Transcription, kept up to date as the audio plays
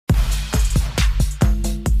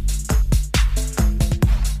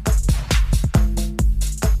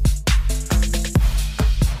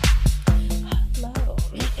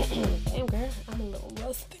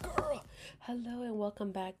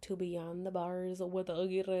back to Beyond the Bars with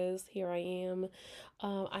Aguirres. Here I am.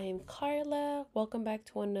 I am Carla. Welcome back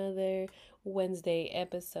to another Wednesday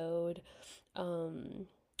episode um,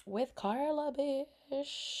 with Carla,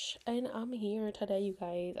 bitch. And I'm here today, you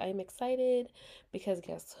guys. I'm excited because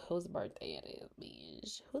guess whose birthday it is,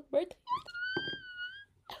 bitch? Whose birthday?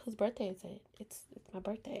 Whose birthday is it? It's my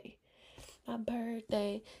birthday. My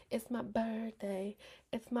birthday, it's my birthday,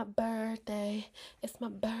 it's my birthday, it's my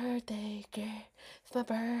birthday, girl, it's my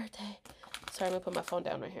birthday. Sorry, I'm gonna put my phone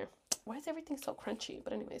down right here. Why is everything so crunchy?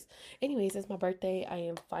 But anyways, it's my birthday. I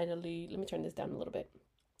am finally, let me turn this down a little bit.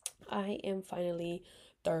 I am finally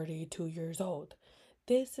 32 years old.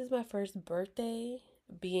 This is my first birthday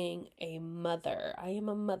being a mother. I am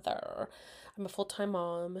a mother. I'm a full-time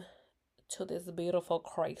mom to this beautiful,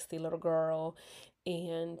 crazy little girl.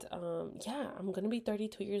 And yeah, I'm gonna be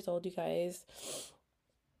 32 years old, you guys.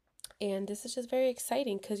 And this is just very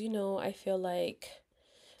exciting because, I feel like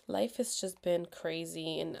life has just been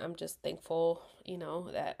crazy, and I'm just thankful,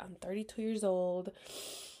 that I'm 32 years old.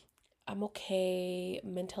 I'm okay,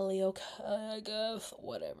 mentally okay, I guess,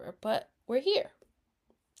 whatever. But we're here.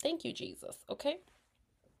 Thank you, Jesus, okay?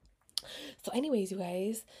 So, anyways, you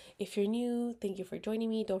guys, if you're new, thank you for joining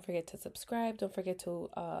me. Don't forget to subscribe. Don't forget to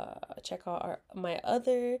check out my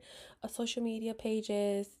other social media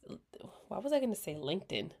pages. Why was I gonna say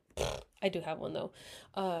LinkedIn? I do have one though.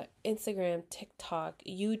 Instagram, TikTok,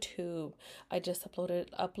 YouTube. I just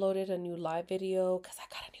uploaded a new live video because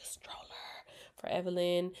I got a new stroller for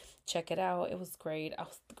Evelyn. Check it out. It was great. I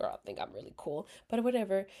think I'm really cool, but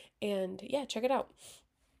whatever. And yeah, check it out.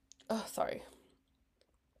 Oh, sorry.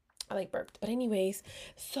 I like burped. But anyways,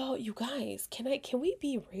 so you guys, can we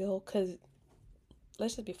be real? Cause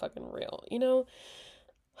let's just be fucking real. You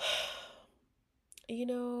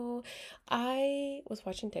know, I was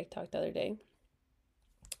watching TikTok the other day.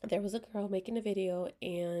 There was a girl making a video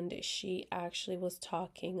and she actually was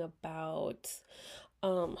talking about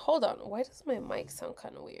hold on, why does my mic sound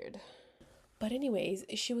kind of weird? But anyways,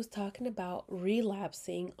 she was talking about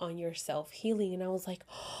relapsing on your self-healing, and I was like,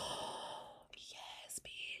 oh, yes,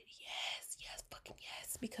 bitch, yes, fucking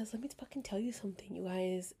yes. Because let me fucking tell you something, you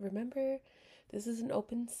guys. Remember, this is an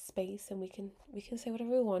open space, and we can say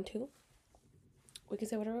whatever we want to. We can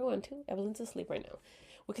say whatever we want to. Evelyn's asleep right now.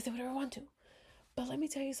 We can say whatever we want to. But let me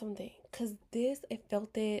tell you something, because I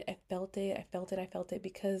felt it,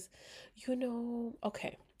 because,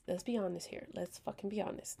 okay, let's be honest here. Let's fucking be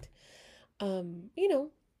honest. You know,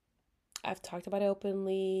 I've talked about it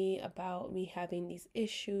openly about me having these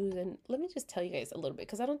issues, and let me just tell you guys a little bit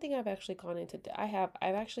because I don't think I've actually gone into. I've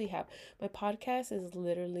actually have my podcast is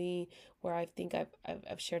literally where I think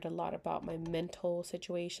I've shared a lot about my mental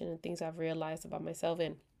situation and things I've realized about myself.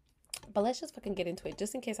 And but let's just fucking get into it,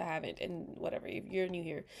 just in case I haven't, and whatever, if you're new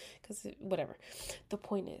here, because whatever. The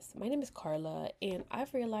point is, my name is Carla, and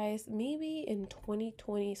I've realized maybe in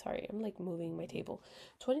 2020, sorry, I'm like moving my table.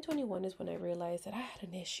 2021 is when I realized that I had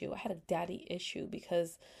an issue. I had a daddy issue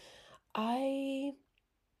because I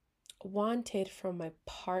wanted from my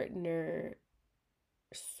partner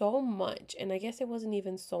so much, and I guess it wasn't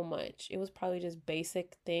even so much. It was probably just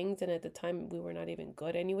basic things, and at the time we were not even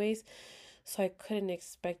good anyways. So I couldn't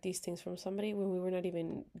expect these things from somebody when we were not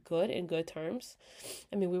even good in good terms.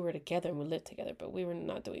 I mean, we were together and we lived together, but we were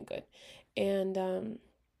not doing good. And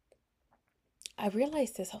I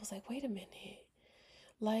realized this. I was like, wait a minute.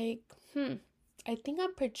 Like, I think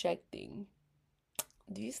I'm projecting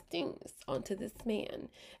these things onto this man,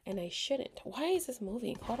 and I shouldn't. Why is this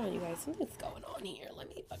moving? Hold on, you guys. Something's going on here. Let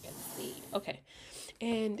me fucking see. Okay.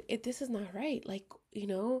 And this is not right. Like,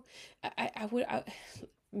 I would,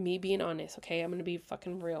 me being honest, okay, I'm gonna be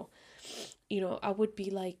fucking real. I would be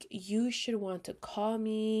like, you should want to call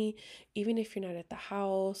me, even if you're not at the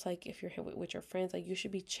house. Like, if you're here with your friends, like, you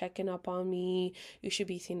should be checking up on me. You should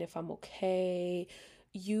be seeing if I'm okay.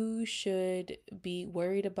 You should be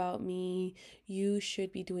worried about me. You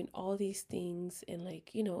should be doing all these things. And,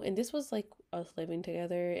 like, and this was like us living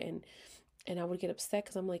together, and I would get upset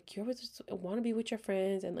because I'm like, you always just want to be with your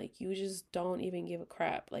friends, and like, you just don't even give a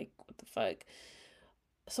crap. Like, what the fuck?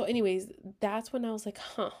 So, anyways, that's when I was like,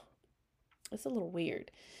 huh, it's a little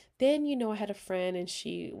weird. Then, I had a friend, and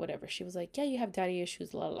she was like, yeah, you have daddy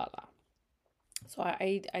issues, la la la. So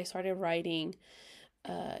I started writing,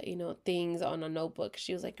 things on a notebook.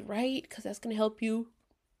 She was like, write, because that's going to help you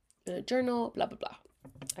in a journal, blah, blah, blah.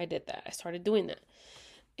 I did that. I started doing that.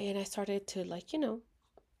 And I started to, like,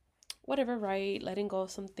 whatever, write, letting go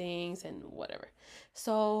of some things and whatever.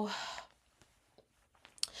 So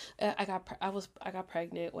I got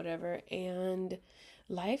pregnant, whatever, and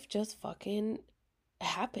life just fucking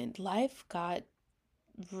happened. Life got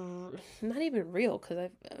not even real, because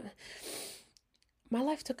my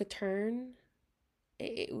life took a turn.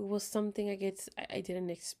 It was something I didn't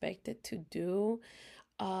expect it to do.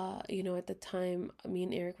 At the time, me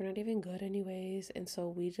and Eric were not even good anyways, and so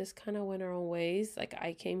we just kind of went our own ways. Like,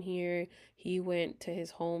 I came here, he went to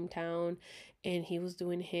his hometown, and he was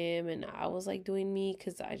doing him, and I was like doing me,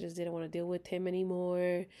 because I just didn't want to deal with him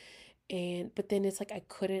anymore. And but then it's like I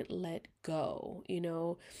couldn't let go.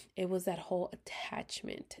 It was that whole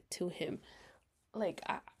attachment to him. Like,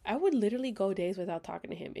 I would literally go days without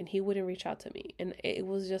talking to him, and he wouldn't reach out to me, and it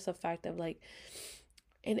was just a fact of like,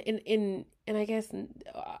 and I guess,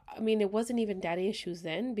 I mean, it wasn't even daddy issues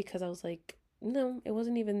then, because I was like, no, it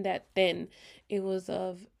wasn't even that then. It was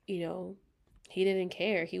of, he didn't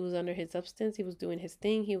care. He was under his substance. He was doing his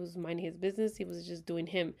thing. He was minding his business. He was just doing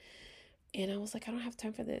him. And I was like, I don't have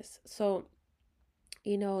time for this. So,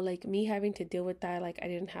 like, me having to deal with that, like, I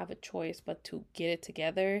didn't have a choice but to get it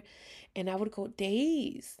together. And I would go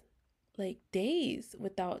days, like days,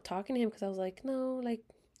 without talking to him, because I was like, no, like,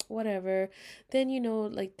 whatever. Then,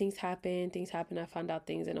 like, things happen. I found out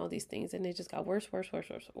things and all these things, and it just got worse, worse, worse,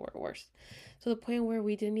 worse, worse. To the point where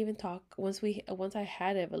we didn't even talk. Once I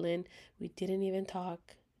had Evelyn, we didn't even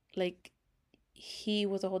talk. Like, he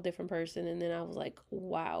was a whole different person, and then I was like,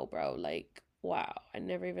 wow, bro, like, wow, I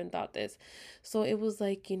never even thought this. So it was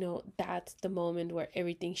like, that's the moment where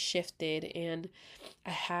everything shifted, and I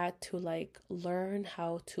had to like learn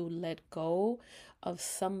how to let go of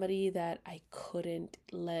somebody that I couldn't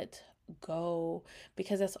let go,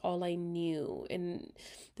 because that's all I knew. And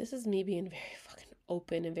this is me being very fucking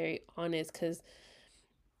open and very honest, because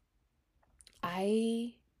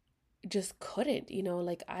I just couldn't,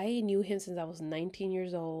 like, I knew him since I was 19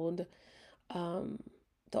 years old. Um,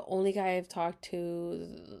 the only guy I've talked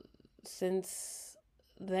to since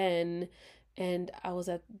then, and I was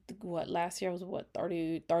at, what, last year I was, what,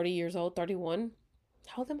 30 years old, 31.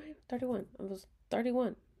 How old am I? 31. I was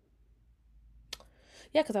 31.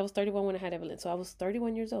 Yeah, because I was 31 when I had Evelyn. So I was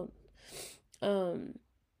 31 years old. Um,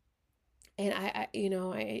 and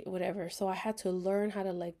I whatever. So I had to learn how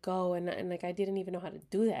to let go, and like, I didn't even know how to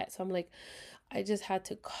do that. So I'm like, I just had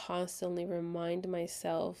to constantly remind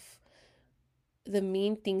myself the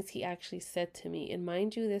mean things he actually said to me. And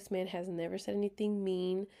mind you, this man has never said anything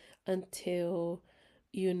mean until,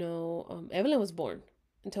 Evelyn was born.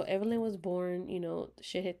 Until Evelyn was born,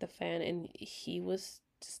 shit hit the fan, and he was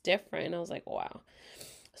just different. And I was like, wow.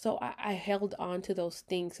 So I held on to those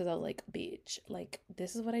things, because I was like, bitch, like,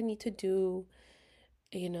 this is what I need to do.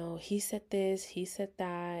 He said this, he said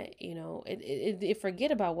that, it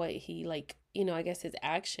forget about what he, like, I guess his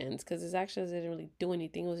actions, because his actions didn't really do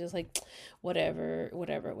anything. It was just like, whatever,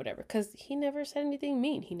 whatever, whatever. Because he never said anything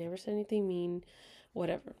mean. He never said anything mean,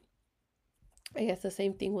 whatever. I guess the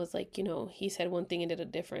same thing was like, he said one thing and did a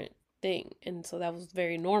different thing. And so that was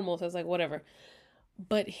very normal. So I was like, whatever.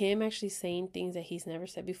 But him actually saying things that he's never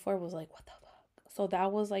said before was like, what the fuck? So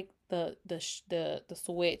that was like the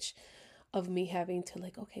switch of me having to,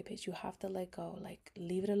 like, okay, bitch, you have to let go. Like,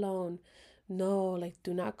 leave it alone. No, like,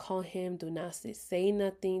 do not call him. Do not say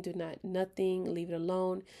nothing. Do not nothing. Leave it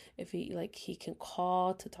alone. If he, like, he can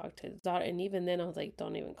call to talk to his daughter. And even then I was like,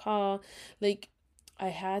 don't even call. Like, I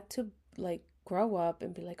had to, like, grow up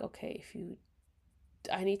and be like, okay, if you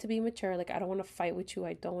I need to be mature. Like, I don't want to fight with you.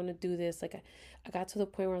 I don't want to do this. Like, I got to the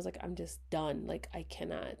point where I was like, I'm just done. Like, I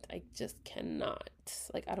cannot. I just cannot.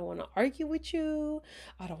 Like, I don't want to argue with you.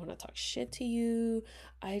 I don't want to talk shit to you.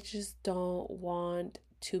 I just don't want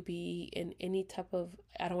to be in any type of,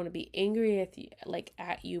 I don't want to be angry at you, like,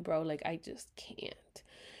 at you, bro. Like, I just can't.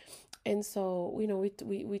 And so,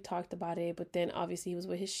 we talked about it, but then obviously he was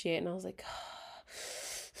with his shit, and I was like,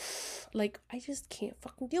 like, I just can't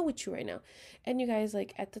fucking deal with you right now. And you guys,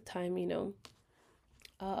 like, at the time,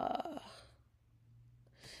 uh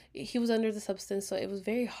he was under the substance, so it was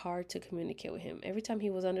very hard to communicate with him. Every time he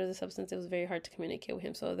was under the substance, it was very hard to communicate with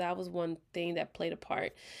him. So that was one thing that played a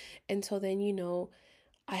part. And so then,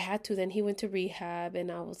 I had to, then he went to rehab,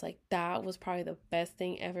 and I was like, that was probably the best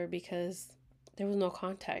thing ever, because there was no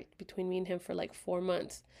contact between me and him for like 4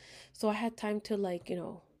 months. So I had time to, like,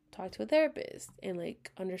 talk to a therapist and,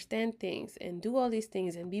 like, understand things and do all these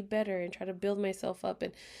things and be better and try to build myself up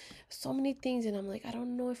and so many things. And I'm like, I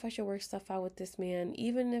don't know if I should work stuff out with this man,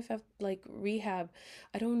 even if I've, like, rehab.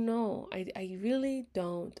 I don't know. I really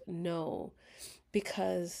don't know,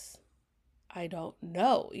 because I don't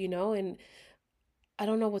know, and I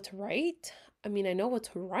don't know what's right. I mean, I know what's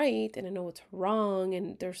right and I know what's wrong,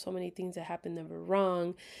 and there's so many things that happen that were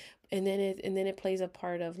wrong. And then it plays a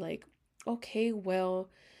part of, like, okay, well,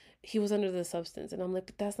 he was under the substance, and I'm like,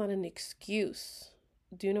 but that's not an excuse.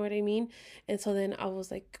 Do you know what I mean? And so then I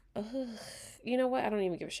was like, ugh, you know what? I don't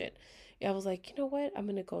even give a shit. I was like, you know what? I'm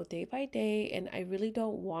gonna go day by day, and I really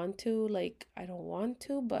don't want to. Like, I don't want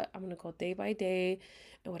to, but I'm gonna go day by day,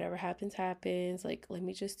 and whatever happens, happens. Like, let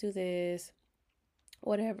me just do this,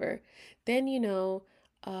 whatever. Then,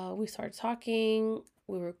 we started talking.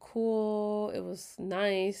 We were cool. It was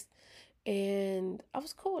nice. And I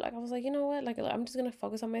was cool. Like I was like, you know what? Like I'm just gonna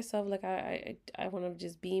focus on myself. Like I want to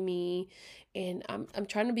just be me, and I'm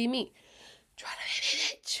trying to be me. Trying to be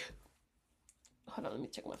bitch. Hold on, let me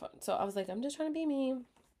check my phone. So I was like, I'm just trying to be me,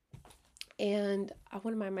 and I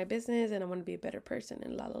want to mind my business, and I want to be a better person,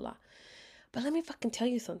 and la la la. But let me fucking tell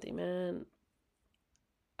you something, man.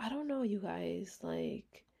 I don't know, you guys.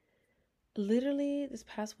 Like literally this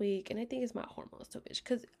past week, and I think it's my hormones too, bitch.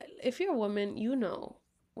 Because if you're a woman, you know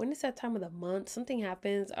when it's that time of the month, something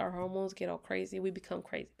happens, our hormones get all crazy, we become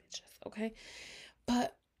crazy bitches, okay?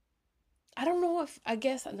 But I don't know if I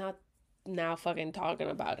guess I'm not now fucking talking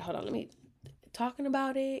about it. Hold on, let me talking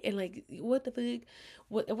about it and like what the fuck?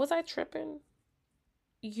 What was I tripping?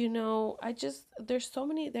 I just there's so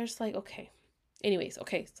many there's like okay. Anyways,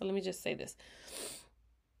 okay, so let me just say this.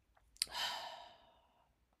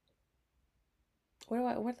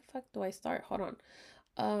 Where the fuck do I start? Hold on.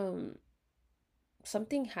 Um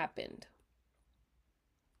Something happened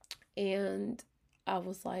and I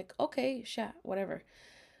was like, okay, shit, whatever.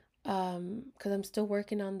 Because I'm still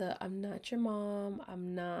working on the I'm not your mom,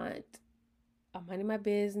 I'm minding my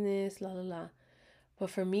business, la la la.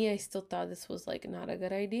 But for me, I still thought this was like not a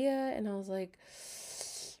good idea. And I was like,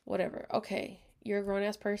 whatever. Okay. You're a grown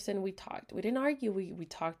ass person. We talked. We didn't argue. We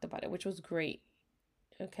talked about it, which was great.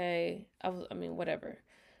 Okay. I mean, whatever.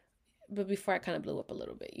 But before I kind of blew up a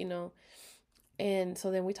little bit. And so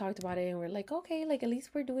then we talked about it and we're like, okay, like at least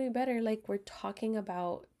we're doing better. Like we're talking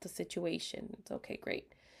about the situation. It's okay,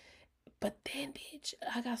 great. But then, bitch,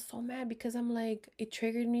 I got so mad because I'm like, it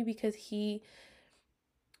triggered me because he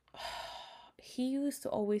used to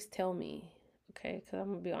always tell me, okay, because I'm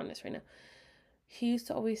gonna be honest right now. He used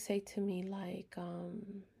to always say to me, like,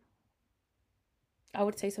 I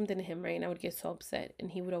would say something to him, right? And I would get so upset. And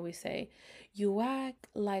he would always say, you act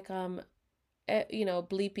like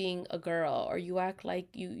bleeping a girl, or you act like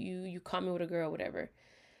you caught me with a girl, whatever.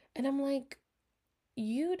 And I'm like,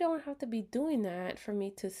 you don't have to be doing that for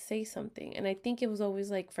me to say something. And I think it was always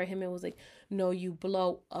like for him, it was like, no, you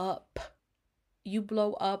blow up. You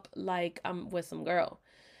blow up like I'm with some girl.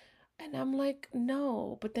 And I'm like,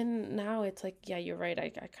 no. But then now it's like, yeah, you're right.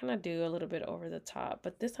 I kind of do a little bit over the top.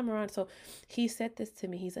 But this time around, so he said this to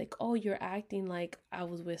me. He's like, oh, you're acting like I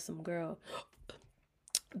was with some girl.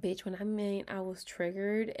 Bitch, when I mean I was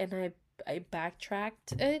triggered and I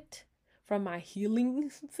backtracked it from my healing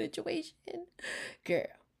situation, girl,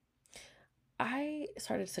 I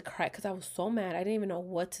started to cry because I was so mad. I didn't even know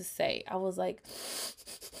what to say. I was like,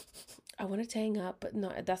 I wanted to hang up, but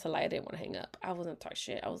no, that's a lie. I didn't want to hang up. I wasn't talking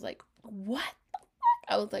shit. I was like, what?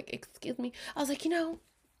 I was like, excuse me. I was like,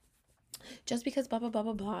 just because blah, blah, blah,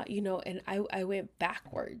 blah, blah, and I went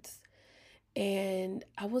backwards. And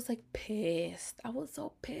I was like pissed. I was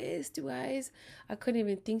so pissed, you guys. I couldn't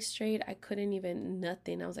even think straight. I couldn't even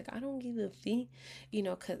nothing. I was like, I don't give a fee,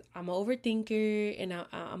 because I'm an overthinker and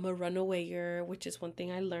I'm a runawayer, which is one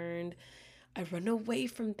thing I learned. I run away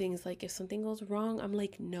from things. Like if something goes wrong, I'm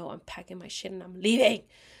like, no, I'm packing my shit and I'm leaving.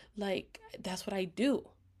 Like that's what I do.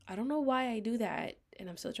 I don't know why I do that. And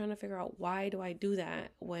I'm still trying to figure out why do I do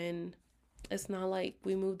that when it's not like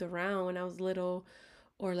we moved around when I was little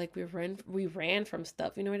or like we ran from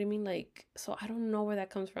stuff, you know what I mean? Like, so I don't know where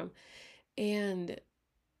that comes from. And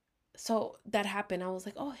so that happened. I was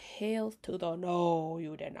like, oh, hail to the no,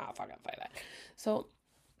 you did not fucking say that. So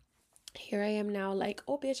here I am now, like,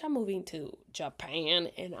 oh, bitch, I'm moving to Japan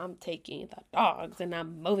and I'm taking the dogs and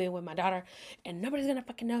I'm moving with my daughter and nobody's gonna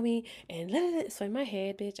fucking know me. And so in my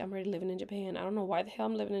head, bitch, I'm already living in Japan. I don't know why the hell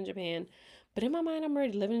I'm living in Japan, but in my mind, I'm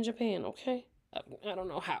already living in Japan, okay? I don't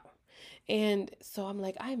know how. And so I'm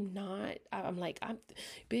like,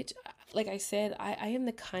 bitch, like I said, I am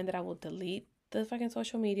the kind that I will delete the fucking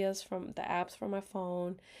social medias from the apps from my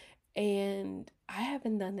phone. And I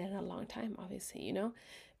haven't done that in a long time, obviously.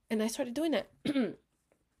 And I started doing that.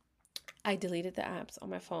 I deleted the apps on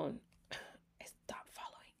my phone. I stopped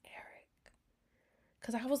following Eric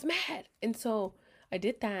because I was mad. And so I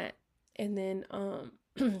did that. And then,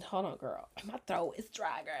 hold on, girl. My throat is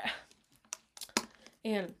dry, girl.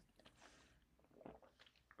 And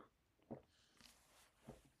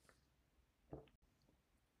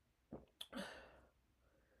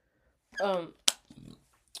um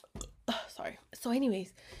sorry. So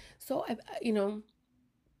anyways, so I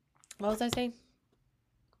what was I saying?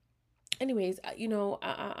 anyways,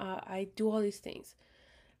 I do all these things.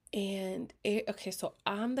 And okay, so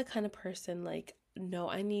I'm the kind of person like, no,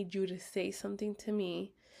 I need you to say something to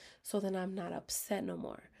me so then I'm not upset no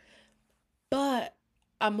more. But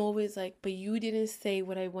I'm always like, but you didn't say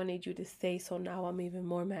what I wanted you to say, so now I'm even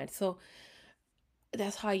more mad. So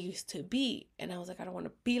that's how I used to be. And I was like, I don't want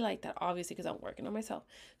to be like that, obviously, because I'm working on myself.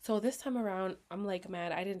 So this time around, I'm like,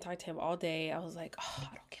 mad. I didn't talk to him all day. I was like, oh,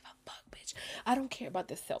 I don't give a fuck, bitch. I don't care about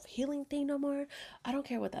this self-healing thing no more. I don't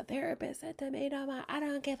care what the therapist said to me no more. I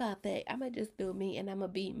don't give a fuck. I'm going to just do me and I'm going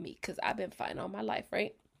to be me because I've been fighting all my life,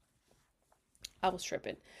 right? I was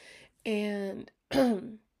tripping. And,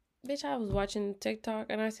 bitch, I was watching TikTok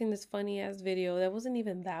and I seen this funny ass video that wasn't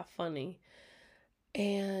even that funny.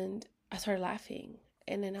 And I started laughing.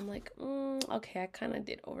 And then I'm like, okay, I kind of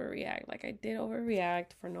did overreact. Like, I did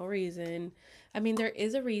overreact for no reason. I mean, there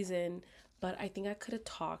is a reason, but I think I could have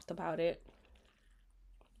talked about it.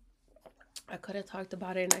 I could have talked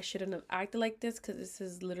about it and I shouldn't have acted like this because this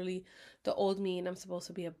is literally the old me and I'm supposed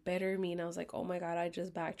to be a better me. And I was like, oh my God, I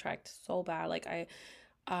just backtracked so bad. Like,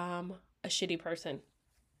 I'm a shitty person.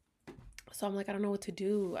 So I'm like, I don't know what to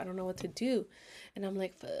do. I don't know what to do. And I'm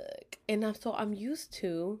like, fuck. And I'm used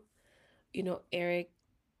to, Eric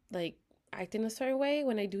like acting a certain way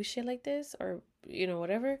when I do shit like this or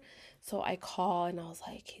whatever. So I call and I was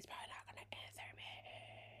like, he's probably not gonna answer me.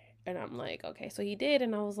 And I'm like, okay, so he did,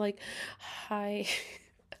 and I was like, hi,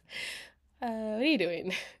 what are you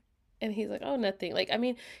doing? And he's like, oh, nothing. Like, I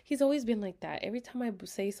mean, he's always been like that. Every time I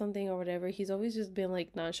say something or whatever, he's always just been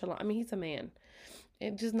like nonchalant. I mean, he's a man.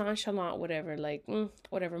 It just nonchalant, whatever. Like,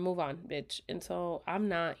 whatever, move on, bitch. And so I'm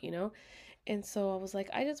not. And so I was like,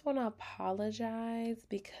 I just want to apologize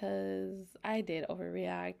because I did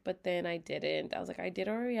overreact, but then I didn't. I was like, I did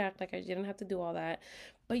overreact, like I didn't have to do all that.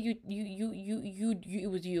 But it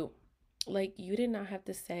was you. Like you did not have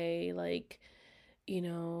to say like,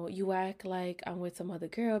 you act like I'm with some other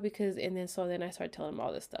girl because and then so then I started telling him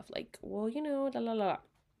all this stuff like, well, la la la.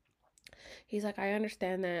 He's like, I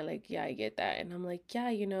understand that. Like, yeah, I get that. And I'm like, yeah,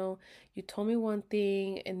 you told me one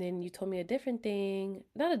thing and then you told me a different thing.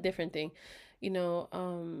 Not a different thing,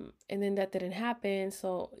 and then that didn't happen.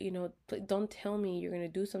 So, don't tell me you're going to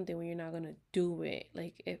do something when you're not going to do it.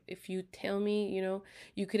 Like, if you tell me,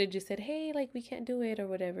 you could have just said, hey, like, we can't do it or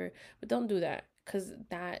whatever. But don't do that because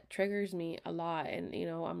that triggers me a lot. And,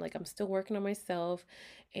 I'm like, I'm still working on myself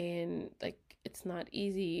and, like, it's not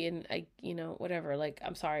easy and whatever, like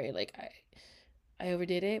I'm sorry, like I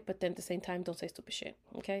overdid it, but then at the same time don't say stupid shit,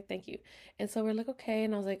 okay, thank you. And so we're like, okay,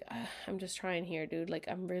 and I was like, I'm just trying here, dude, like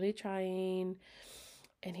I'm really trying.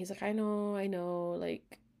 And he's like, I know,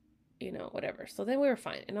 like whatever. So then we were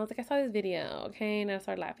fine, and I was like, I saw this video, okay, and I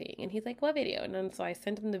started laughing, and he's like, what video? And then so I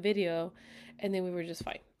sent him the video, and then we were just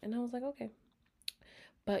fine, and I was like, okay.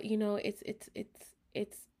 But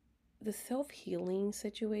it's the self-healing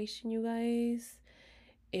situation, you guys.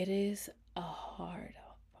 It is a hard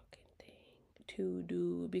fucking thing to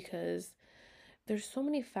do because there's so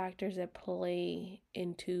many factors that play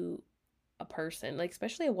into a person, like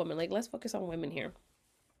especially a woman. Like let's focus on women here.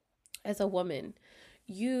 As a woman,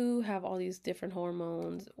 you have all these different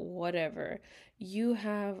hormones, whatever. You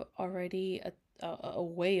have already a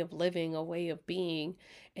way of living, a way of being,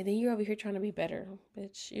 and then you're over here trying to be better,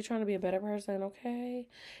 bitch. You're trying to be a better person, okay?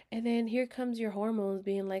 And then here comes your hormones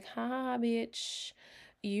being like, ha, bitch,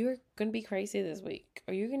 you're gonna be crazy this week,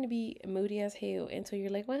 or you're gonna be moody as hell. And so you're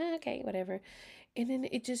like, well, okay, whatever. And then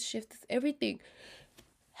it just shifts everything,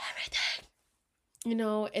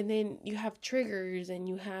 and then you have triggers and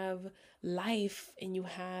you have life and you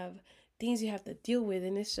have things you have to deal with,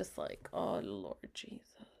 and it's just like, oh Lord Jesus.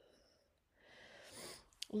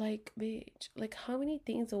 Like, bitch, like how many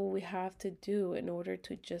things will we have to do in order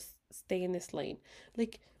to just stay in this lane?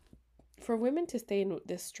 Like, for women to stay in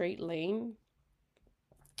this straight lane,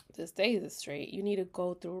 to stay this straight, you need to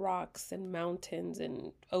go through rocks and mountains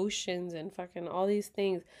and oceans and fucking all these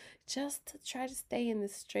things just to try to stay in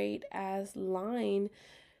this straight ass line.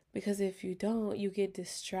 Because if you don't, you get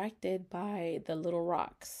distracted by the little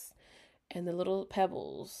rocks and the little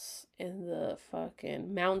pebbles and the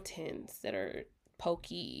fucking mountains that are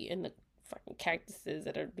pokey and the fucking cactuses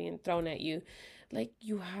that are being thrown at you. Like,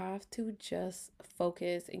 you have to just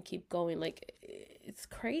focus and keep going. Like, it's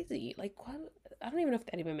crazy. Like, what? I don't even know if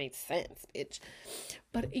that even made sense, bitch.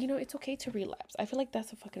 But, it's okay to relapse. I feel like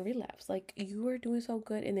that's a fucking relapse. Like, you were doing so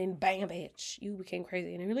good and then bam, bitch, you became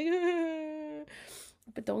crazy. And you're like, ah.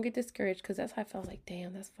 But don't get discouraged because that's how I felt. Like,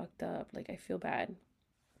 damn, that's fucked up. Like, I feel bad.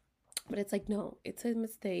 But it's like, no, it's a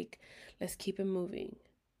mistake. Let's keep it moving,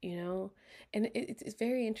 you know? And it's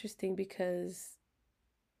very interesting because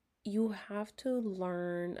you have to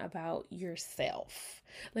learn about yourself.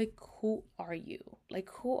 Like, who are you? Like,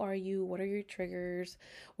 who are you? What are your triggers?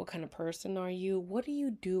 What kind of person are you? What do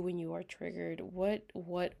you do when you are triggered?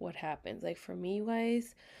 What happens? Like, for me, you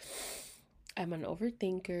guys, I'm an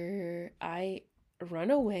overthinker. I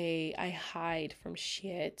run away. I hide from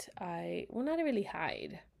shit. Well, not really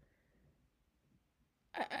hide.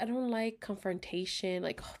 I don't like confrontation.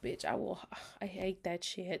 Like, oh, bitch, I hate that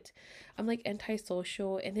shit. I'm like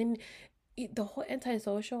antisocial. And then the whole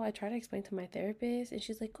antisocial, I try to explain to my therapist, and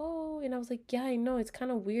she's like, oh, and I was like, yeah, I know. It's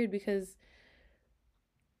kind of weird because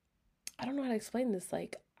I don't know how to explain this.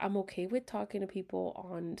 Like, I'm okay with talking to people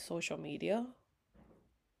on social media.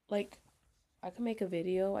 Like, I can make a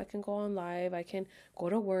video, I can go on live, I can go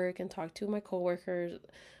to work and talk to my coworkers.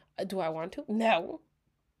 Do I want to? No.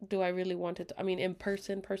 Do I really want to? I mean, in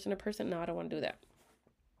person to person? No, I don't want to do that.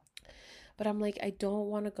 But I'm like, I don't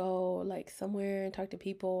want to go like somewhere and talk to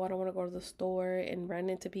people. I don't want to go to the store and run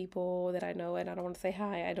into people that I know, and I don't want to say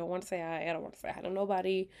hi. I don't want to say hi. I don't want to say hi to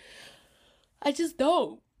nobody. I just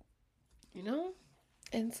don't, you know?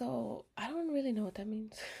 And so I don't really know what that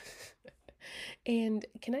means. And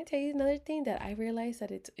can I tell you another thing that I realized that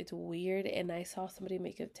it's weird, and I saw somebody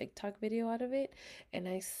make a TikTok video out of it, and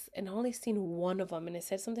I only seen one of them, and it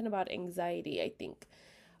said something about anxiety, I think,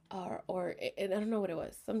 or and I don't know what it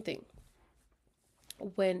was, something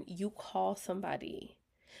when you call somebody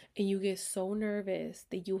and you get so nervous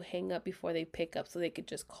that you hang up before they pick up so they could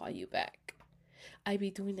just call you back. I be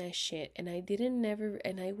doing that shit, and I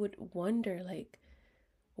would wonder like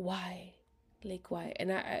why, like why.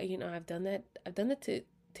 And I've done that. I've done it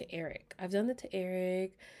to Eric. I've done it to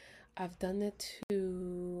Eric. I've done it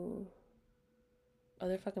to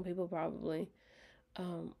other fucking people probably.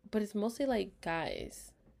 But it's mostly like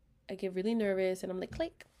guys. I get really nervous and I'm like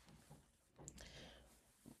click.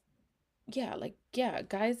 Yeah, like yeah,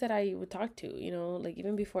 guys that I would talk to, like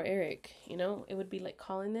even before Eric, it would be like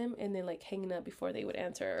calling them and then like hanging up before they would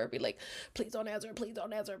answer, or be like, please don't answer, please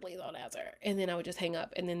don't answer, please don't answer. And then I would just hang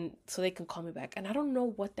up, and then so they can call me back. And I don't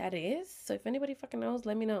know what that is. So if anybody fucking knows,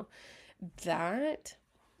 let me know. That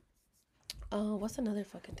what's another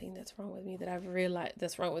fucking thing that's wrong with me that I've realized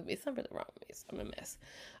that's wrong with me? It's not really wrong with me. I'm a mess.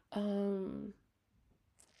 Um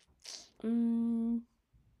mm,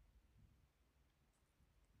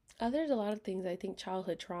 there's a lot of things, I think,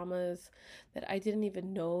 childhood traumas that I didn't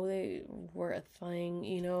even know they were a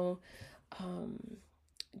thing, um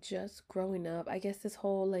just growing up. I guess this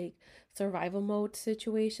whole like survival mode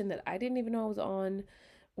situation that I didn't even know I was on,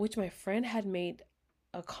 which my friend had made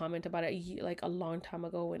a comment about it like a long time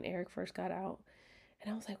ago when Eric first got out.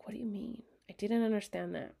 And I was like, what do you mean? I didn't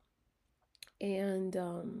understand that. And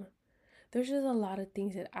there's just a lot of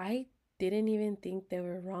things that I didn't even think they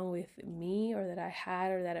were wrong with me, or that I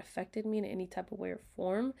had, or that affected me in any type of way or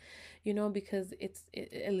form, because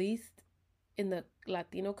at least in the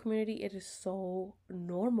Latino community, it is so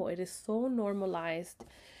normal. It is so normalized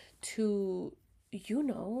to, you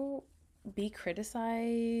know, be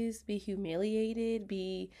criticized, be humiliated,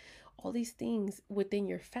 be all these things within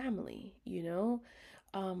your family,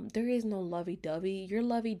 there is no lovey-dovey. Your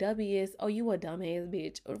lovey-dovey is, oh, you a dumbass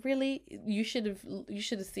bitch. Really? You should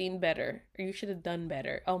have seen better, or you should have done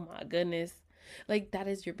better. Oh my goodness. Like, that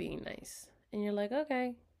is your being nice. And you're like,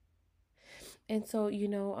 okay. And so,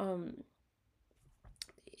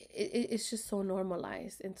 it's just so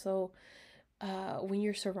normalized. And so when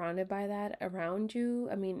you're surrounded by that around you,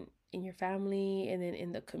 I mean, in your family and then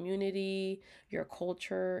in the community, your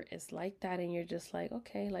culture is like that, and you're just like,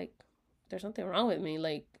 okay, like there's something wrong with me.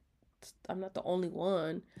 Like, I'm not the only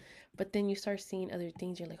one. But then you start seeing other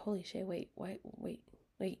things. You're like, holy shit, wait, wait,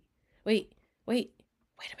 wait a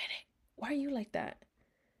minute. Why are you like that?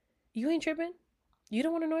 You ain't tripping? You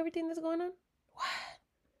don't want to know everything that's going on? What?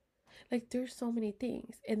 Like, there's so many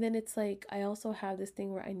things. And then it's like, I also have this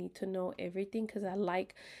thing where I need to know everything because I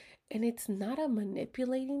like, and it's not a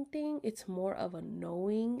manipulating thing, it's more of a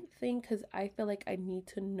knowing thing, because I feel like I need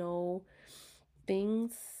to know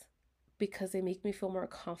things because they make me feel more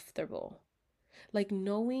comfortable. Like,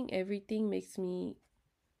 knowing everything makes me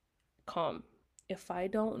calm. If I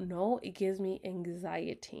don't know, it gives me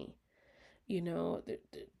anxiety.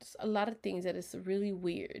 There's a lot of things that is really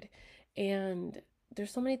weird. And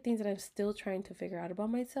there's so many things that I'm still trying to figure out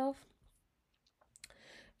about myself.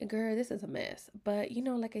 And girl, this is a mess. But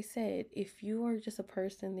like I said, if you are just a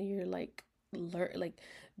person that you're like like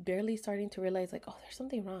barely starting to realize like, oh, there's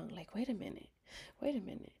something wrong. Like, wait a minute. Wait a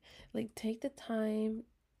minute. Like, take the time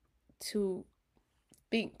to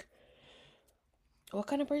think, what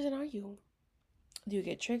kind of person are you? Do you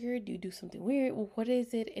get triggered? Do you do something weird? Well, what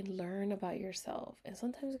is it? And learn about yourself. And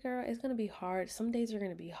sometimes, girl, it's gonna be hard. Some days are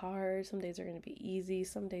gonna be hard. Some days are gonna be easy.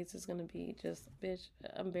 Some days it's gonna be just, bitch,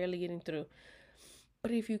 I'm barely getting through.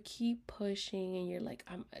 But if you keep pushing and you're like,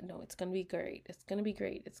 I'm no, it's gonna be great. It's gonna be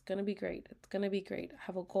great. It's gonna be great. It's gonna be great.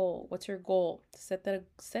 Have a goal. What's your goal? Set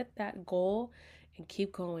that goal and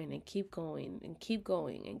keep going and keep going and keep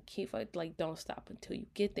going and keep like don't stop until you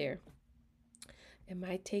get there. It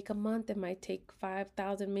might take a month, it might take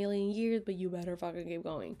 5,000 million years, but you better fucking keep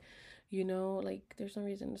going. Like there's no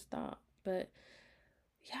reason to stop. But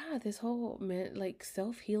yeah, this whole like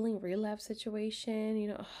self-healing relapse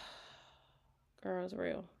situation, girl, it's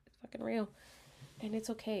real. It's fucking real. And it's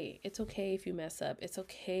okay. It's okay if you mess up. It's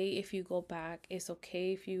okay if you go back. It's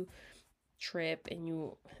okay if you trip and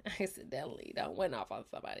you accidentally don't went off on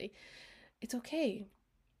somebody. It's okay.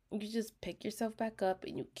 You just pick yourself back up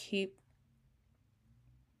and you keep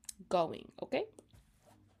going, okay?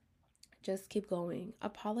 Just keep going.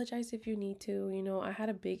 Apologize if you need to. I had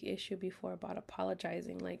a big issue before about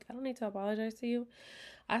apologizing. Like, I don't need to apologize to you.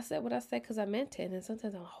 I said what I said because I meant it. And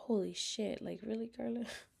sometimes I'm, holy shit. Like, really, Carla?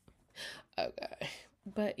 Okay.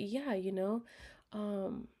 But yeah,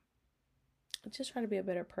 just try to be a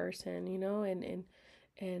better person,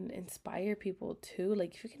 and inspire people too.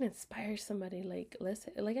 Like, if you can inspire somebody, like,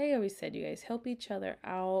 listen, like I always said, you guys help each other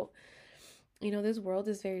out. This world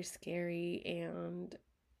is very scary, and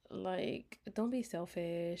like, don't be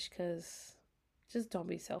selfish, because just don't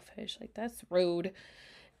be selfish. Like, that's rude.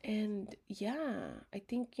 And yeah, I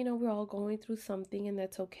think, we're all going through something, and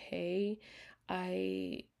that's okay.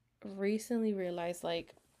 I recently realized,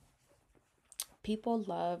 like, people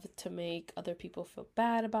love to make other people feel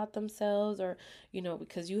bad about themselves, or,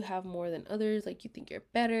 because you have more than others, like, you think you're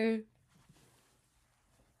better.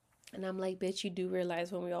 And I'm like, bitch, you do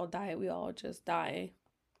realize when we all die, we all just die,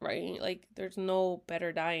 right? Like, there's no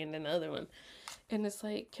better dying than the other one. And it's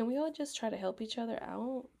like, can we all just try to help each other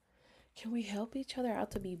out? Can we help each other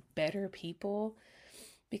out to be better people?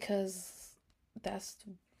 Because that's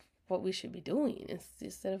what we should be doing.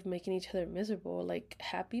 Instead of making each other miserable, like,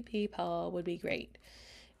 happy people would be great.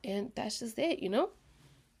 And that's just it,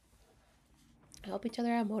 help each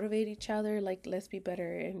other out, motivate each other, like, let's be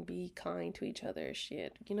better and be kind to each other,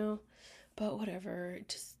 shit, but whatever,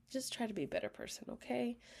 just try to be a better person,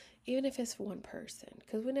 okay? Even if it's one person,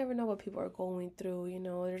 because we never know what people are going through.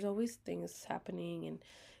 There's always things happening and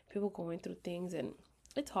people going through things, and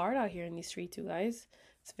it's hard out here in these streets, you guys.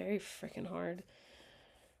 It's very freaking hard.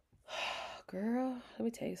 Girl, let me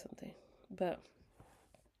tell you something. But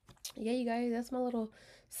yeah, you guys, that's my little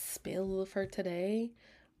spill for today.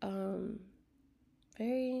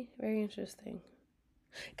 Very, very interesting.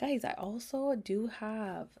 Guys, I also do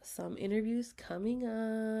have some interviews coming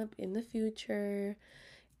up in the future.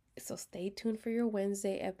 So stay tuned for your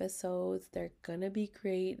Wednesday episodes. They're gonna be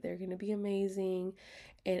great. They're gonna be amazing.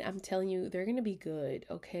 And I'm telling you, they're gonna be good,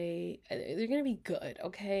 okay? They're gonna be good,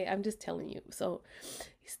 okay? I'm just telling you. So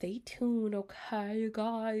stay tuned, okay, you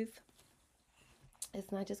guys?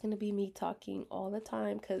 It's not just gonna be me talking all the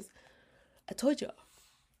time, because I told you.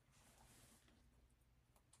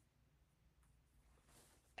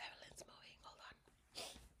 Evelyn's moving. Hold on.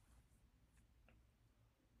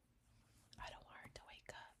 I don't want her to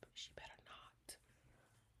wake up. She better not.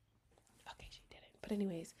 Okay, she didn't. But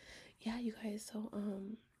anyways, yeah, you guys. So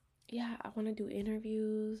yeah, I want to do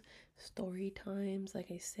interviews, story times.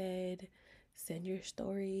 Like I said, send your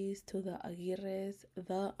stories to the Aguirres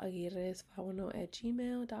 510 at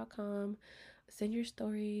gmail.com. Send your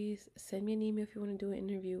stories. Send me an email if you want to do an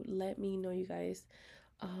interview. Let me know, you guys.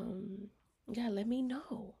 Yeah, let me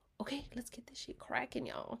know. Okay, let's get this shit cracking,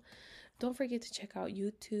 y'all. Don't forget to check out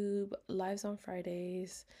YouTube lives on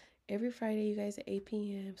Fridays. Every Friday, you guys, at 8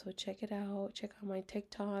 p.m. So check it out. Check out my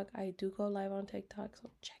TikTok. I do go live on TikTok, so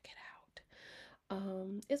check it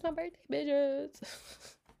out. It's my birthday, bitches.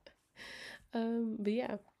 But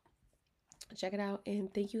yeah, check it out.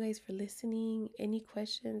 And thank you guys for listening. Any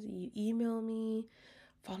questions, you email me.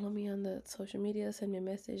 Follow me on the social media. Send me a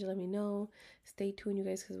message. Let me know. Stay tuned, you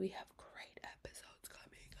guys, because we have great episodes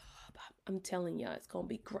coming up. I'm telling y'all, it's gonna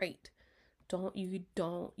be great. You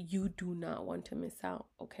do not want to miss out,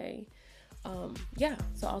 okay? Yeah,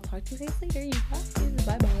 so I'll talk to you guys later, you guys.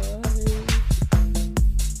 Bye bye.